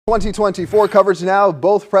2024 coverage now of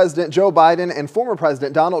both President Joe Biden and former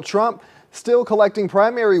President Donald Trump still collecting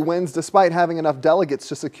primary wins despite having enough delegates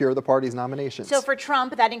to secure the party's nominations. So for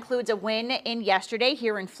Trump, that includes a win in yesterday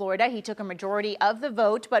here in Florida. He took a majority of the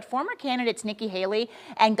vote, but former candidates Nikki Haley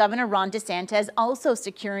and Governor Ron DeSantis also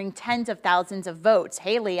securing tens of thousands of votes.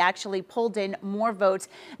 Haley actually pulled in more votes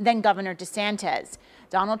than Governor DeSantis.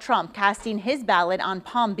 Donald Trump casting his ballot on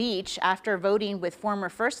Palm Beach after voting with former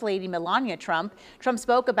First Lady Melania Trump. Trump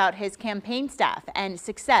spoke about his campaign staff and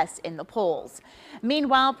success in the polls.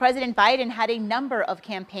 Meanwhile, President Biden had a number of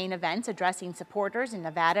campaign events addressing supporters in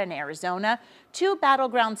Nevada and Arizona, two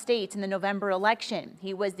battleground states in the November election.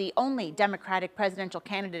 He was the only Democratic presidential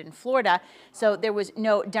candidate in Florida, so there was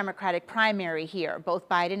no Democratic primary here. Both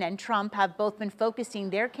Biden and Trump have both been focusing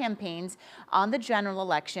their campaigns on the general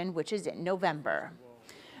election, which is in November.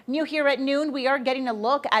 New here at noon, we are getting a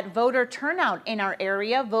look at voter turnout in our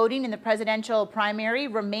area. Voting in the presidential primary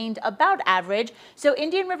remained about average, so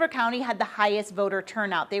Indian River County had the highest voter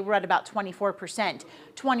turnout. They were at about 24%.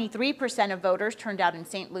 23% of voters turned out in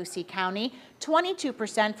St. Lucie County,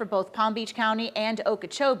 22% for both Palm Beach County and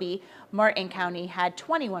Okeechobee. Martin County had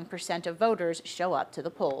 21% of voters show up to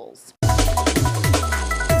the polls.